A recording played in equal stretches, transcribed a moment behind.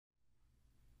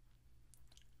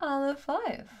I live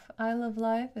life. I live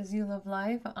life as you live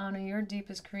life. Honor your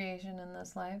deepest creation in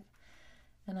this life.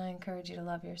 And I encourage you to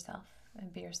love yourself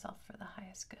and be yourself for the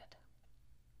highest good.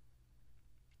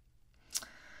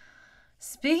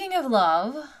 Speaking of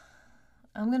love,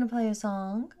 I'm going to play a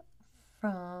song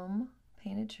from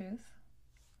Painted Truth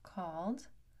called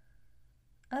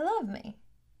I Love Me,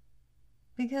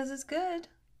 because it's good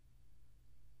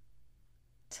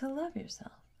to love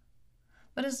yourself.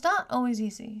 But it's not always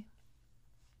easy.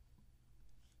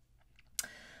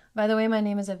 By the way, my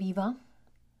name is Aviva.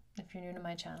 If you're new to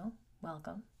my channel,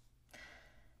 welcome.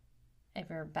 If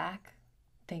you're back,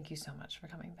 thank you so much for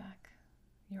coming back.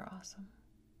 You're awesome.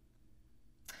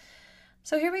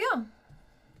 So here we go.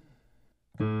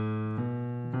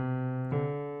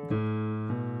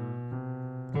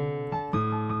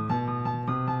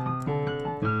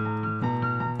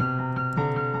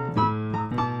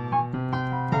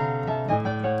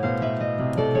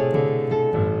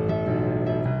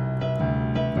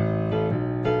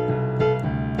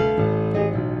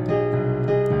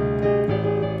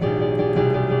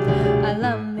 I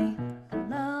love me, I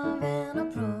love and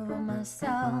approve of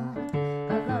myself.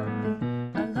 I love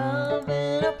me, I love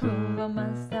and approve of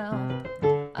myself.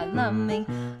 I love me,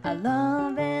 I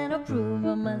love and approve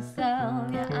of myself.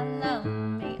 Yeah, I love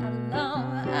me, I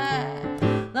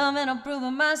love and approve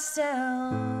of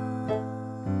myself.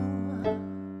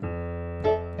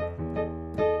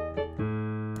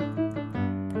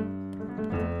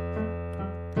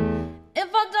 If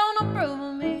I don't approve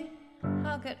of me,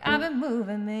 how could I be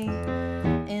moving me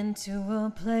into a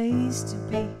place to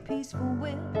be peaceful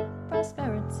with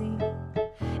prosperity?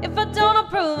 If I don't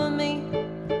approve of me,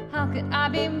 how could I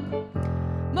be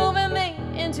moving me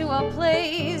into a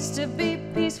place to be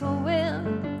peaceful with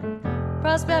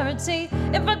prosperity?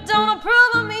 If I don't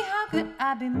approve of me, how could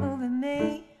I be moving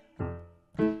me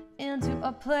into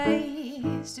a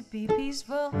place to be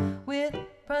peaceful with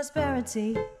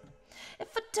prosperity?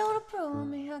 If I don't approve of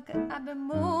me, how could I be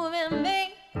moving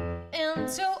me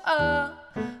into a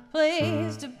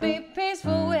place to be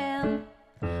peaceful with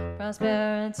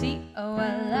prosperity? Oh,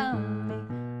 I love me,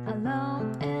 I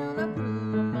love and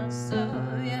approve of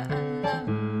myself. Yeah, I love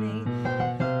me,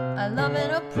 I love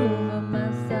and approve of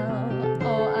myself.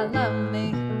 Oh, I love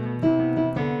me,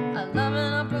 I love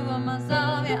and approve of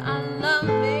myself. Yeah, I love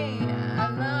me, I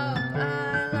love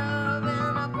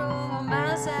and approve of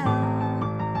myself.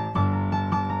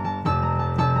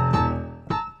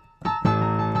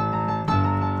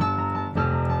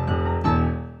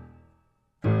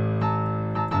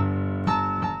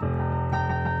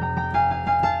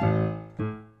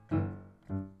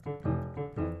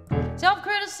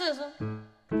 Self-criticism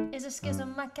is a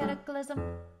schism, my cataclysm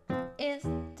is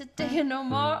today no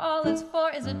more. All it's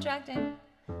for is attracting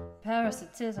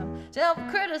parasitism.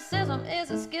 Self-criticism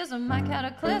is a schism, my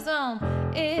cataclysm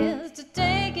is to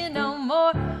take it no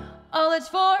more. All it's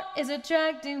for is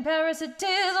attracting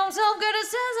parasitism.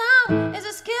 Self-criticism is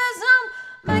a schism,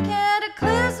 my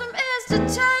cataclysm is to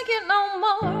take it no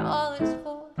more. All it's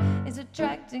for is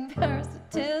attracting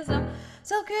parasitism.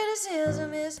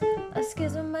 Self-criticism is a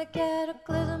schism, my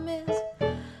cataclysm is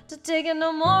to take it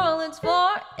no more. All it's for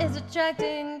is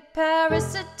attracting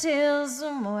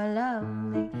parasitism. Oh, I love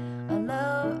me, I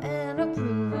love and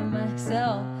approve of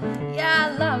myself. Yeah,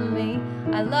 I love me,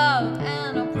 I love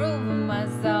and approve of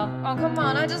myself. Oh, come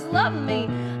on, I just love me,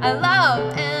 I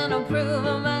love and approve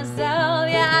of myself.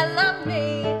 Yeah, I love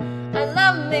me, I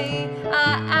love me,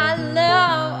 I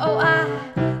love. Oh, I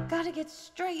gotta get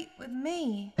straight with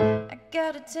me. I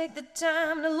gotta take the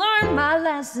time to learn my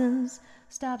lessons.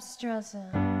 Stop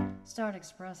stressing, start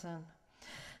expressing.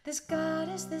 This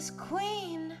goddess, this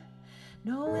queen,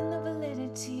 knowing the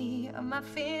validity of my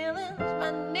feelings,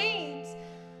 my needs,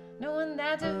 knowing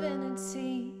that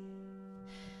divinity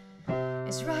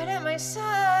is right at my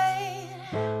side,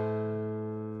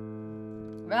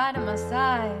 right at my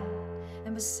side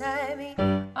and beside me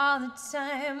all the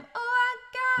time. Oh, I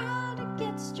gotta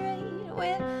get straight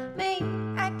with me.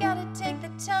 I gotta take the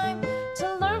time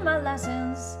to learn my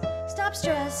lessons. Stop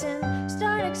stressing,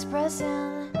 start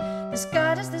expressing. This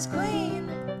goddess, this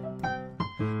queen,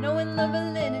 knowing the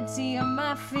validity of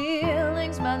my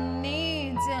feelings, my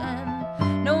needs,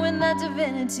 and knowing that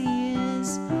divinity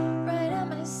is right at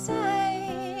my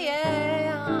side.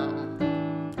 Yeah,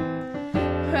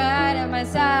 right at my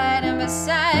side and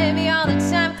beside me all the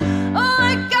time. Oh,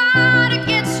 I gotta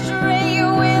get straight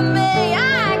with me.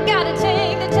 I gotta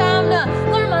take the time to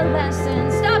learn my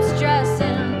lessons. Stop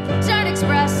stressing, start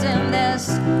expressing.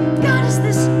 This goddess,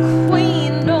 this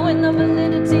queen, knowing the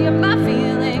validity of my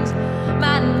feelings,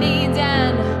 my needs,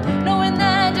 and knowing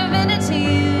that divinity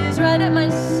is right at my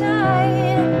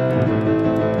side.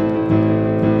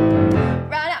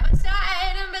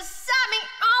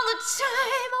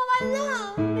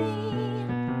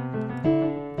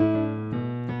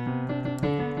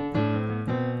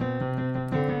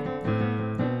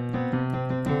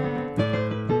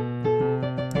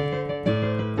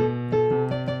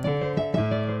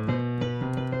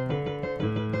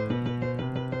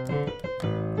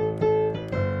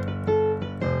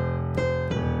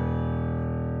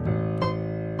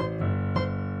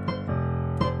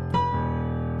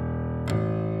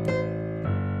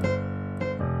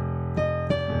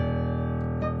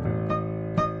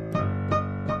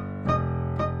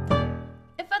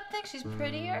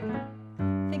 wittier,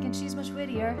 thinking she's much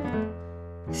wittier.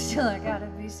 Still I gotta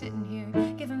be sitting here,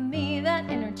 giving me that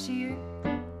inner cheer.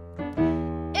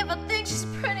 If I think she's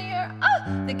prettier,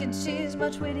 oh, thinking she's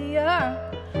much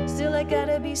wittier. Still I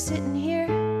gotta be sitting here,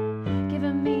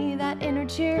 giving me that inner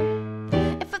cheer.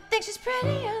 If I think she's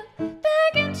prettier,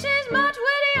 thinking she's much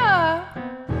wittier.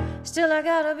 Still I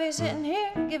gotta be sitting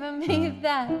here, giving me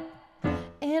that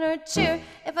inner cheer.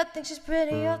 If I think she's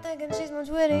prettier, thinking she's much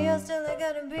wittier. Still I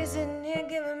gotta be sitting here,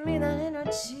 giving me that inner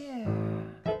cheer.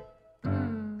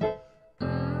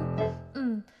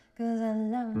 Cause I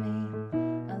love me,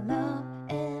 I love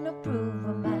and approve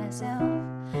of myself.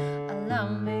 I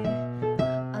love me,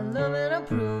 I love and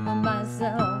approve of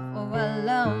myself. Oh, I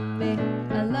love me,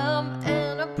 I love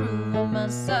and approve of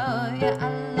myself. Yeah,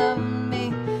 I love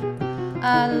me,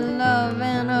 I love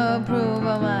and approve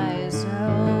of myself.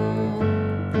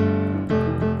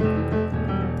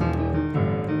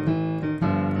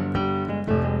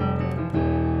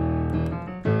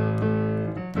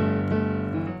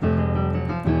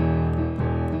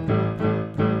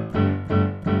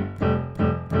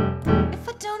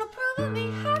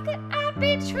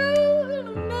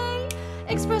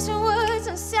 Expressing words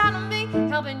inside of me,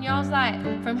 helping y'all's light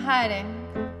from hiding.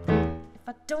 If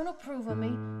I don't approve of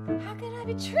me, how could I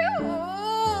be true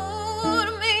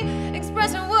to me?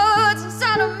 Expressing words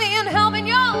inside of me and helping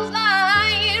y'all's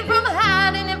light from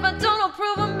hiding. If I don't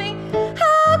approve of me,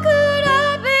 how could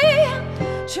I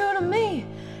be true to me?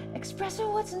 Expressing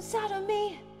what's inside of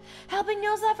me, helping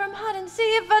y'all's light from hiding.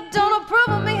 See, if I don't approve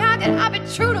of me, how could I be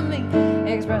true to me?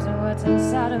 Expressing what's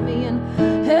inside of me and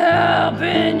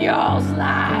helping y'all's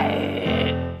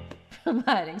light from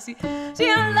hiding. See,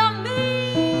 I love me,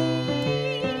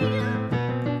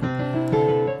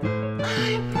 I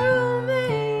approve me,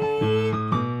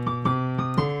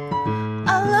 I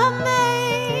love me,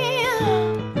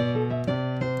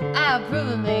 I approve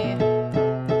of me.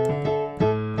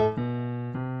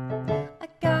 I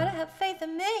gotta have faith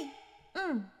in me.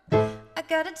 I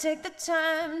gotta take the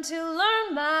time to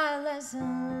learn my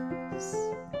lessons.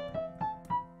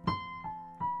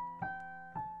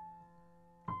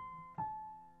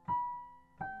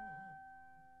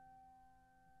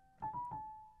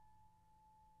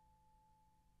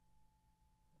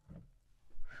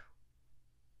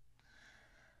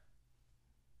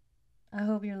 I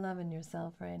hope you're loving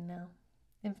yourself right now.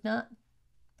 If not,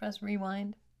 press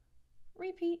rewind,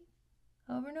 repeat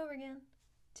over and over again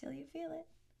till you feel it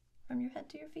from your head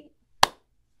to your feet.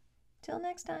 Till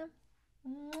next time.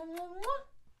 Mwah, mwah, mwah.